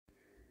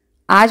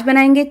आज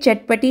बनाएंगे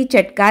चटपटी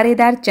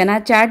चटकारेदार चना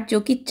चाट, जो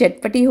कि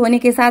चटपटी होने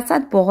के साथ साथ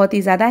बहुत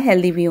ही ज्यादा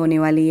हेल्दी भी होने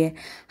वाली है।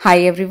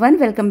 Hi everyone,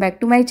 welcome back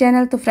to my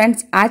channel. तो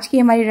फ्रेंड्स, आज की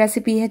हमारी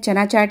रेसिपी है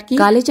चना चाट की।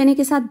 काले चने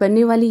के साथ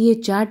बनने वाली ये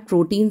चाट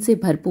प्रोटीन से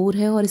भरपूर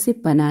है और इसे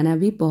बनाना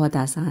भी बहुत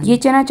आसान है। ये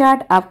चना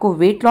चाट आपको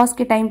वेट लॉस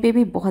के टाइम पे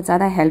भी बहुत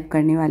ज्यादा हेल्प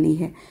करने वाली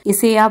है।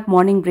 इसे आप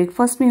मॉर्निंग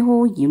ब्रेकफास्ट में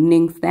हो,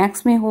 इवनिंग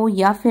स्नैक्स में हो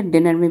या फिर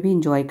डिनर में भी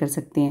इंजॉय कर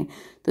सकते हैं।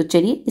 तो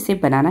चलिए इसे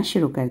बनाना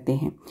शुरू करते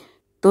हैं।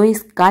 तो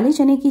इस काले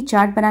चने की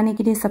चाट बनाने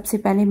के लिए सबसे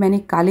पहले मैंने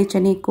काले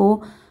चने को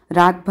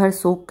रात भर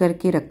सोक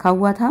करके रखा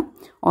हुआ था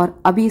और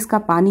अभी इसका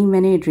पानी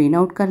मैंने ड्रेन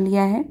आउट कर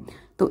लिया है।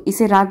 तो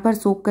इसे रात भर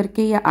सोक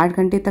करके या 8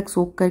 घंटे तक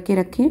सोक करके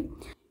रखें।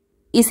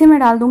 इसे मैं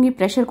डाल दूंगी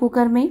प्रेशर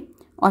कुकर में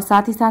और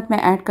साथ ही साथ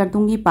मैं ऐड कर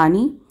दूंगी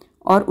पानी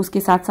और उसके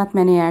साथ साथ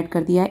मैंने ऐड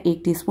कर दिया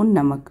 1 टीस्पून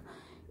नमक।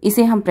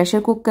 इसे हम प्रेशर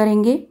कुक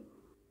करेंगे।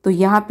 तो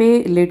यहाँ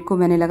पे लिड को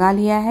मैंने लगा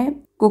लिया है।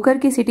 कुकर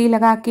की सीटी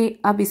लगा के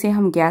अब इसे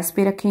हम गैस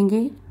पे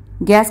रखेंगे।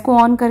 गैस को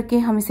ऑन करके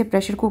हम इसे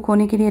प्रेशर कुक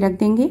होने के लिए रख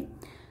देंगे।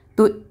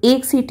 तो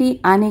 1 सीटी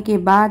आने के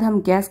बाद हम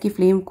गैस की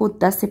फ्लेम को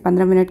 10 से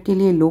 15 मिनट के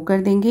लिए लो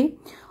कर देंगे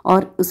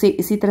और उसे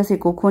इसी तरह से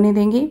कुक होने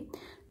देंगे।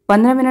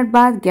 15 मिनट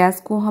बाद गैस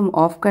को हम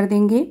ऑफ कर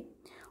देंगे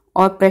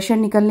और प्रेशर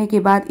निकलने के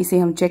बाद इसे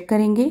हम चेक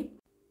करेंगे।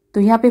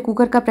 तो यहाँ पे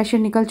कुकर का प्रेशर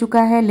निकल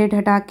चुका है। लिड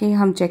हटा के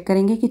हम चेक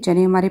करेंगे कि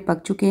चने हमारे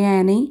पक चुके हैं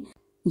या नहीं।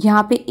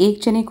 यहाँ पे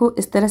एक चने को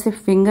इस तरह से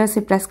फिंगर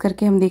से प्रेस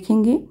करके हम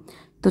देखेंगे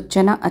तो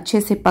चना अच्छे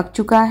से पक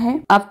चुका है।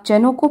 अब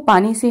चनों को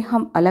पानी से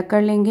हम अलग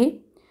कर लेंगे।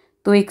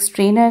 तो एक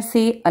स्ट्रेनर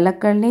से अलग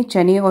कर लें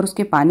चने और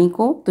उसके पानी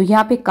को। तो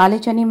यहाँ पे काले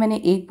चने मैंने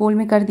एक बोल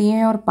में कर दिए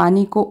हैं और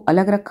पानी को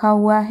अलग रखा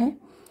हुआ है।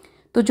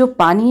 तो जो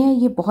पानी है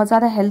ये बहुत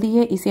ज़्यादा हेल्दी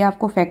है, इसे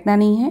आपको फेंकना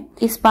नहीं है।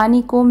 इस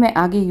पानी को मैं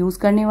आगे यूज़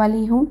करने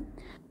वाली हूँ।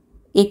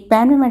 एक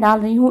पैन में मैं डाल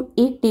रही हूँ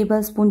 1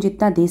 टेबलस्पून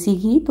जितना देसी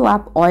घी। तो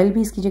आप ऑयल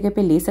भी इसकी जगह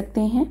पे ले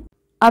सकते हैं।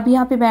 अब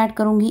यहाँ पे मैं ऐड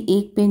करूँगी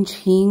 1 पिंच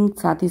हींग,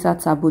 साथ ही साथ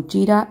साबुत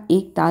जीरा,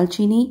 1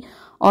 दालचीनी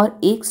और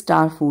 1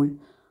 स्टार फूल।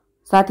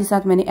 साथ ही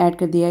साथ मैंने ऐड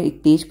कर दिया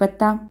 1 तेज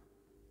पत्ता।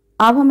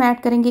 अब हम ऐड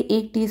करेंगे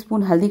 1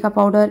 टीस्पून हल्दी का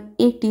पाउडर,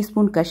 1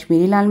 टीस्पून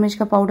कश्मीरी लाल मिर्च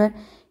का पाउडर,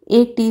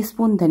 1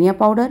 टीस्पून धनिया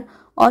पाउडर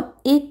और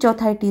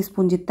 1/4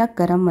 टीस्पून जितना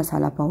गरम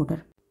मसाला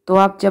पाउडर। तो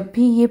आप जब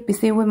भी ये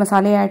पिसे हुए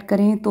मसाले ऐड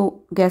करें तो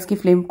गैस की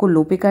फ्लेम को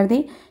लो पे कर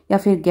दें या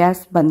फिर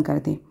गैस बंद कर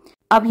दें।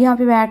 अब यहाँ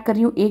पे मैं ऐड कर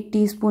रही हूँ 1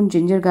 टीस्पून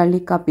जिंजर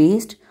गार्लिक का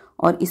पेस्ट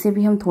और इसे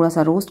भी हम थोड़ा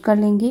सा रोस्ट कर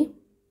लेंगे।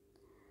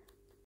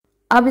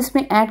 अब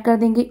इसमें ऐड कर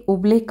देंगे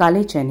उबले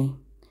काले चने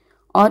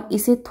और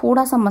इसे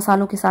थोड़ा सा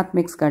मसालों के साथ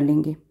मिक्स कर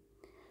लेंगे।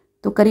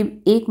 तो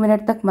करीब 1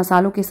 मिनट तक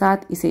मसालों के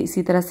साथ इसे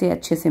इसी तरह से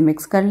अच्छे से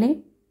मिक्स कर लें।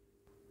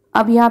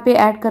 अब यहाँ पे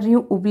ऐड कर रही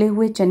हूँ उबले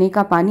हुए चने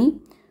का पानी।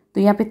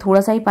 तो यहाँ पे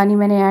थोड़ा सा ही पानी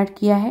मैंने ऐड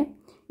किया है।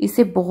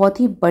 इससे बहुत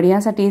ही बढ़िया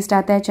सा टेस्ट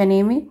आता है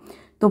चने में।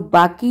 तो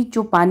बाकी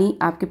जो पानी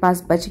आपके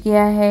पास बच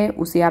गया है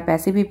उसे आप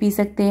ऐसे भी पी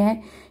सकते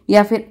हैं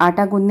या फिर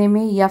आटा गूंदने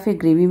में या फिर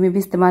ग्रेवी में भी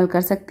इस्तेमाल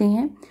कर सकते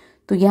हैं।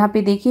 तो यहाँ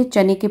पे देखिए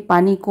चने के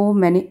पानी को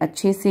मैंने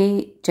अच्छे से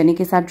चने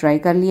के साथ ड्राई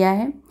कर लिया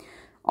है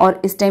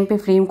और इस टाइम पे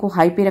फ्लेम को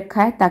हाई पे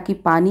रखा है ताकि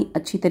पानी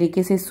अच्छी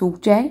तरीके से सूख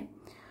जाए।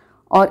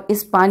 और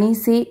इस पानी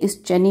से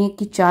इस चने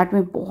की चाट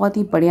में बहुत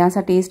ही बढ़िया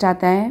सा टेस्ट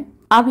आता है।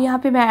 अब यहाँ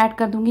पे मैं ऐड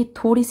कर दूंगी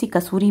थोड़ी सी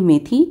कसूरी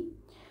मेथी।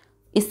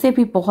 इससे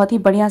भी बहुत ही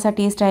बढ़िया सा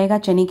टेस्ट आएगा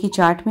चने की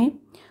चाट में।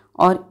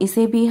 और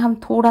इसे भी हम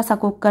थोड़ा सा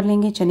कुक कर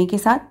लेंगे चने के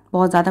साथ,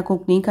 बहुत ज़्यादा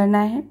कुक नहीं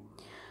करना है।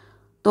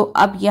 तो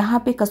अब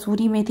यहाँ पे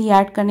कसूरी मेथी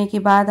ऐड करने के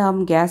बाद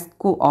हम गैस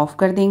को ऑफ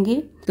कर देंगे।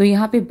 तो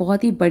यहाँ पे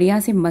बहुत ही बढ़िया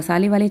से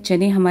मसाले वाले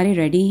चने हमारे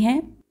रेडी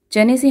हैं।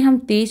 चने से हम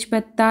तेज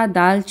पत्ता,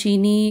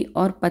 दालचीनी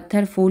और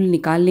पत्थर फूल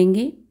निकाल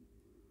लेंगे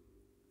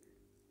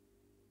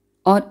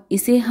और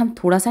इसे हम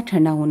थोड़ा सा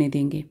ठंडा होने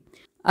देंगे।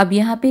 अब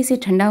यहाँ पे इसे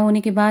ठंडा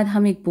होने के बाद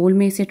हम एक बोल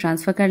में इसे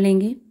ट्रांसफर कर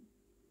लेंगे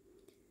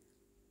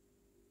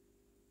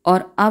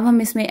और अब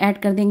हम इसमें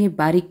ऐड कर देंगे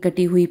बारीक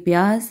कटी हुई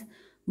प्याज,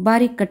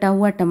 बारीक कटा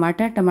हुआ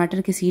टमाटर।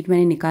 टमाटर के सीड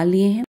मैंने निकाल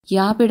लिए हैं।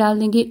 यहाँ पे डाल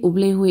देंगे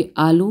उबले हुए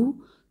आलू,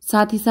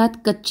 साथ ही साथ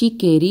कच्ची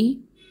कैरी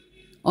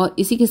और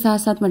इसी के साथ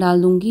साथ मैं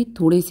डाल दूंगी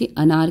थोड़े से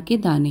अनार के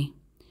दाने।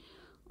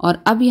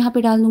 और अब यहाँ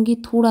पे डाल दूंगी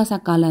थोड़ा सा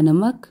काला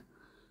नमक,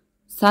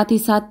 साथ ही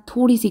साथ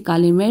थोड़ी सी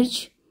काली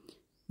मिर्च,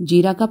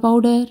 जीरा का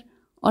पाउडर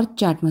और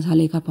चाट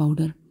मसाले का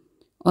पाउडर।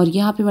 और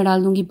यहाँ पे मैं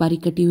डाल दूंगी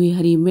बारीक कटी हुई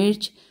हरी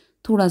मिर्च,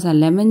 थोड़ा सा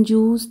लेमन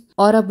जूस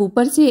और अब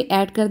ऊपर से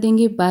ऐड कर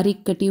देंगे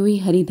बारीक कटी हुई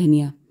हरी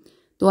धनिया।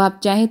 तो आप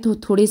चाहे तो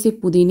थोड़े से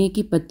पुदीने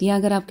की पत्तियां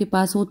अगर आपके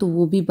पास हो तो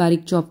वो भी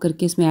बारीक चॉप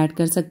करके इसमें ऐड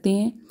कर सकते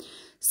हैं।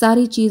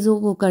 सारी चीज़ों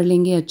को कर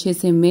लेंगे अच्छे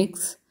से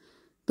मिक्स।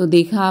 तो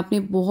देखा आपने,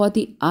 बहुत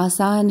ही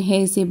आसान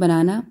है इसे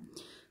बनाना।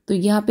 तो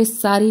यहाँ पे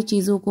सारी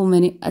चीज़ों को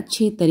मैंने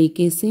अच्छे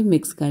तरीके से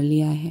मिक्स कर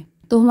लिया है।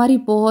 तो हमारी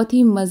बहुत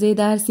ही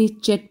मज़ेदार सी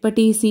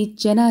चटपटी सी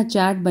चना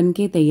चाट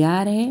बनके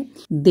तैयार है।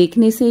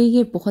 देखने से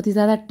ये बहुत ही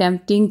ज़्यादा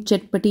टेम्पटिंग,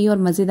 चटपटी और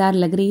मज़ेदार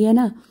लग रही है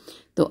ना।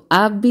 तो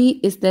आप भी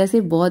इस तरह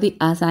से बहुत ही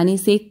आसानी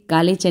से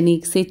काले चने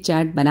से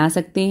चाट बना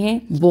सकते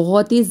हैं।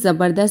 बहुत ही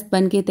ज़बरदस्त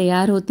बन के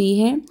तैयार होती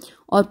है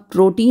और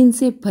प्रोटीन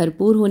से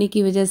भरपूर होने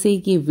की वजह से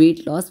ये वेट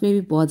लॉस में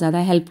भी बहुत ज़्यादा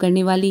हेल्प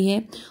करने वाली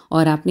है।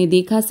 और आपने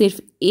देखा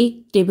सिर्फ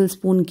 1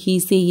 टेबलस्पून घी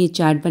से ये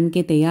चाट बन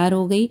के तैयार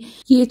हो गई।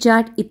 ये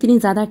चाट इतनी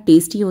ज़्यादा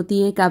टेस्टी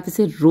होती है कि आप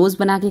इसे रोज़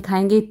बना के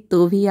खाएंगे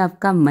तो भी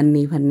आपका मन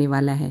नहीं भरने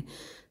वाला है।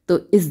 तो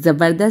इस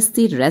जबरदस्त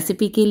सी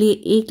रेसिपी के लिए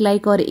 1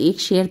 लाइक और 1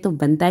 शेयर तो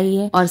बनता ही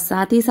है। और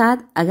साथ ही साथ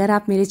अगर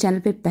आप मेरे चैनल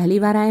पे पहली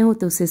बार आए हो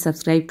तो उसे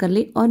सब्सक्राइब कर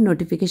ले और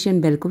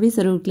नोटिफिकेशन बेल को भी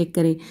जरूर क्लिक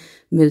करें।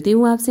 मिलती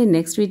हूँ आपसे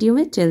नेक्स्ट वीडियो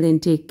में। Till then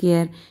take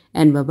care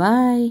and bye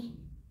bye.